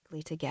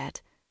likely to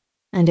get,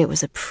 and it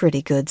was a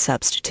pretty good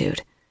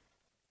substitute.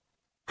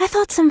 "I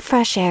thought some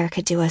fresh air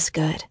could do us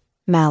good,"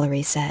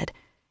 Mallory said.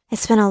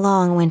 "It's been a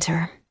long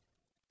winter."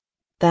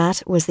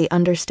 That was the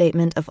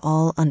understatement of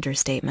all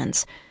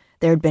understatements.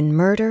 There'd been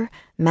murder,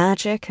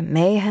 magic,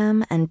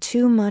 mayhem, and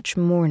too much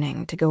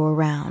mourning to go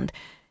around,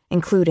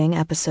 including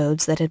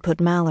episodes that had put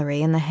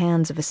Mallory in the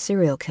hands of a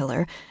serial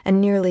killer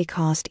and nearly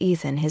cost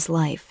Ethan his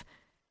life.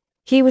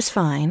 He was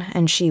fine,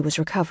 and she was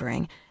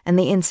recovering, and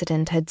the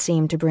incident had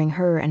seemed to bring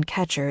her and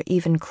Catcher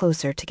even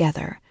closer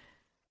together.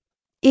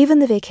 Even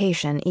the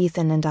vacation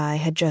Ethan and I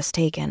had just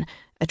taken,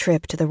 a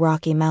trip to the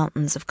Rocky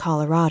Mountains of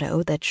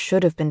Colorado that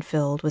should have been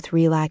filled with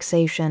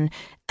relaxation,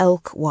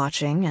 elk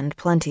watching, and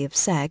plenty of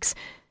sex,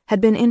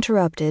 had been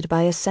interrupted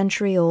by a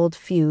century-old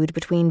feud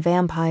between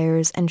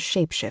vampires and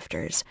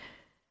shapeshifters.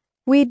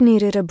 We'd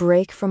needed a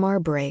break from our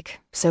break,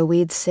 so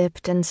we'd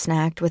sipped and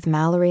snacked with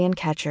Mallory and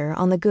Catcher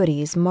on the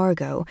goodies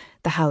Margot,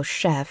 the house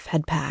chef,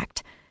 had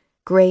packed.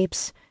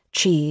 Grapes,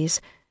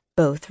 cheese,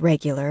 both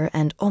regular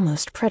and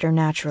almost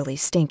preternaturally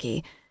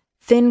stinky,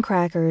 thin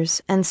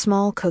crackers, and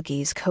small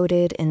cookies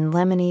coated in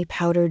lemony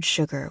powdered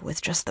sugar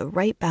with just the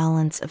right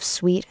balance of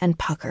sweet and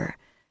pucker.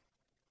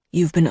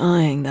 "You've been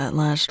eyeing that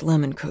last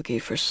lemon cookie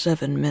for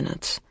 7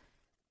 minutes.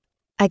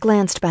 I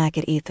glanced back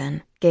at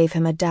Ethan, gave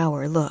him a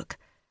dour look.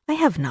 I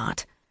have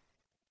not.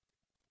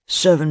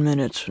 7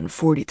 minutes and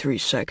 43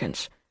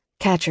 seconds,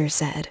 Catcher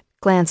said,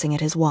 glancing at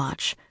his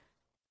watch.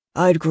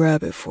 "I'd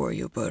grab it for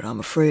you, but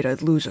I'm afraid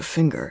I'd lose a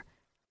finger."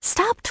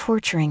 "Stop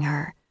torturing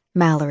her,"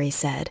 Mallory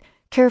said,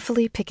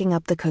 carefully picking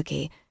up the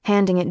cookie,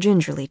 handing it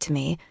gingerly to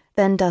me,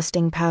 then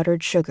dusting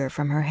powdered sugar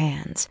from her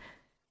hands.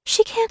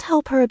 "She can't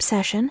help her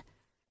obsession."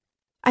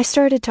 I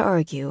started to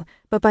argue,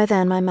 but by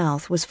then my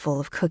mouth was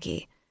full of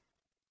cookie.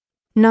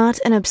 "Not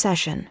an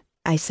obsession,"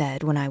 I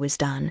said when I was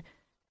done.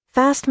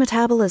 "Fast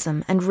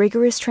metabolism and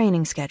rigorous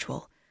training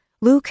schedule.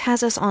 Luke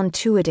has us on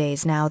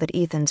 2-a-days now that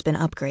Ethan's been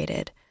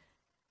upgraded."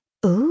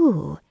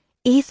 "Ooh,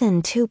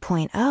 Ethan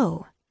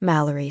 2.0,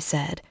 Mallory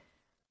said.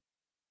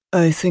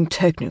 "I think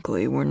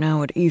technically we're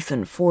now at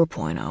Ethan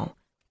 4.0,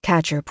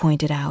 Catcher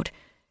pointed out.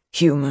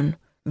 "Human,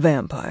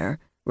 vampire,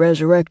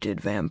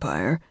 resurrected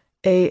vampire,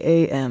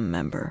 AAM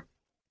member."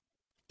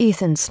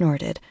 Ethan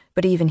snorted,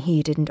 but even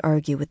he didn't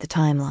argue with the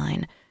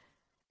timeline.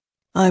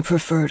 "I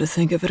prefer to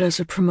think of it as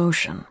a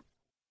promotion."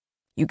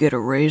 "You get a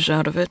raise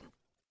out of it?"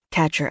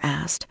 Catcher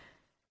asked.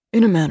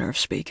 "In a manner of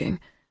speaking,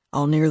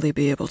 I'll nearly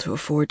be able to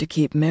afford to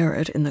keep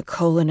Merritt in the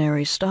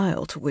culinary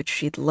style to which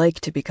she'd like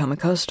to become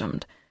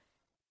accustomed."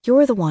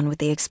 "You're the one with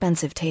the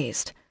expensive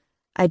taste."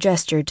 I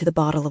gestured to the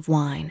bottle of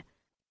wine.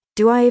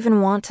 "Do I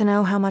even want to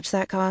know how much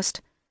that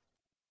cost?"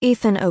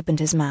 Ethan opened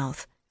his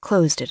mouth,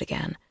 closed it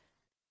again.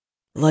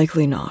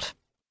 "Likely not."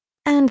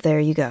 And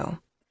there you go.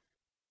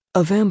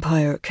 "A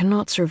vampire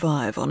cannot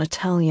survive on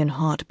Italian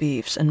hot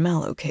beefs and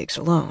mallow cakes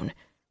alone."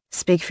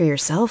 "Speak for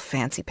yourself,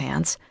 fancy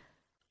pants."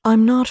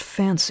 "I'm not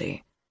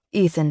fancy,"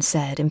 Ethan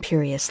said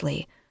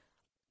imperiously.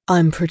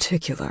 "I'm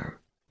particular,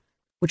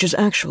 which is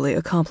actually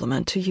a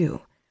compliment to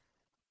you."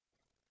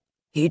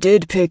 "He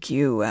did pick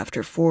you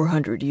after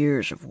 400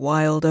 years of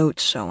wild oat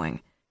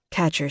sowing,"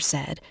 Catcher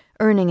said,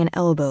 earning an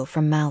elbow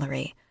from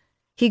Mallory.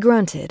 He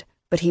grunted,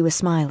 but he was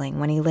smiling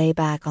when he lay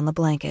back on the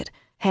blanket,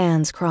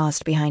 hands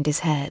crossed behind his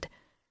head.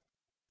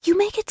 "You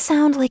make it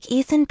sound like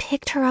Ethan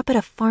picked her up at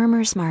a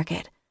farmer's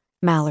market,"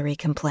 Mallory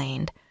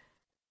complained.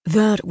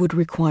 "That would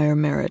require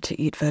Merritt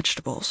to eat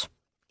vegetables,"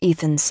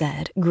 Ethan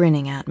said,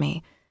 grinning at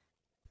me.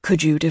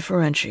 "Could you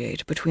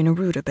differentiate between a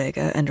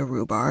rutabaga and a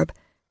rhubarb?"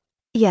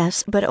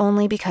 "Yes, but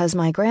only because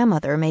my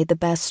grandmother made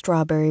the best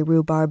strawberry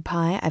rhubarb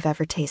pie I've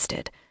ever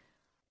tasted."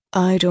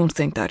 "I don't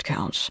think that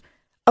counts."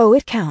 "Oh,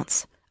 it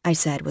counts," I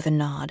said with a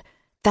nod.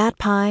 "That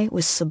pie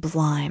was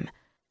sublime.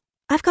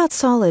 I've got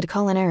solid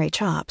culinary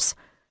chops."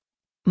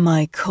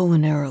 "My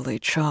culinarily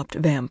chopped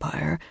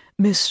vampire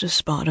missed a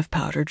spot of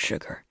powdered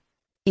sugar,"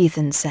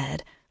 Ethan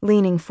said,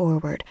 leaning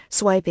forward,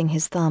 swiping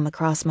his thumb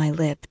across my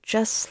lip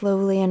just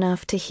slowly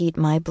enough to heat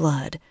my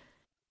blood.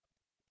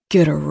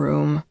 "Get a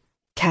room,"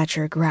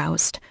 Catcher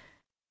groused.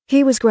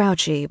 He was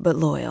grouchy but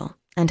loyal,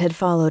 and had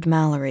followed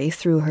Mallory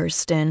through her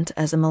stint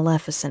as a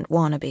Maleficent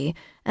wannabe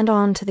and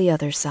on to the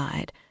other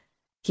side.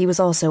 He was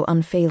also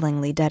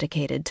unfailingly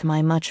dedicated to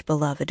my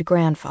much-beloved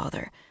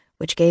grandfather,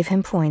 which gave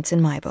him points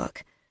in my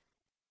book.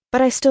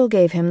 But I still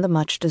gave him the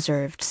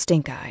much-deserved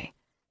stink-eye.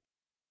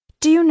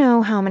 "Do you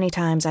know how many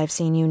times I've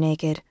seen you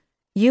naked?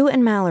 You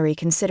and Mallory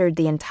considered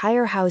the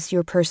entire house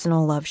your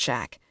personal love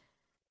shack."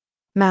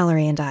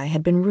 Mallory and I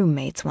had been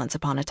roommates once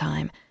upon a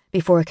time,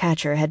 before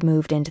Catcher had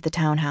moved into the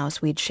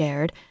townhouse we'd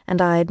shared, and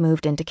I'd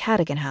moved into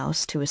Cadogan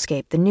House to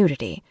escape the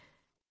nudity.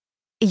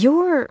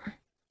 "You're—"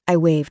 I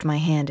waved my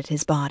hand at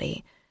his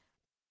body.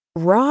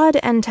 "Rod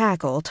and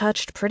tackle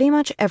touched pretty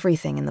much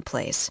everything in the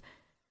place."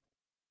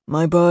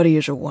 "My body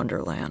is a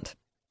wonderland,"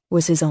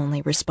 was his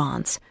only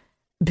response.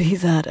 "Be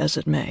that as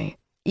it may,"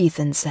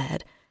 Ethan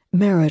said,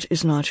 "Merritt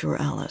is not your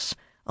Alice.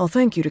 I'll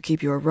thank you to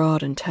keep your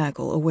rod and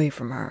tackle away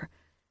from her."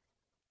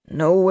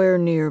 "Nowhere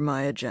near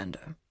my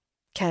agenda,"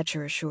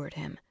 Catcher assured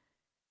him.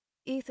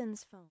 Ethan's phone.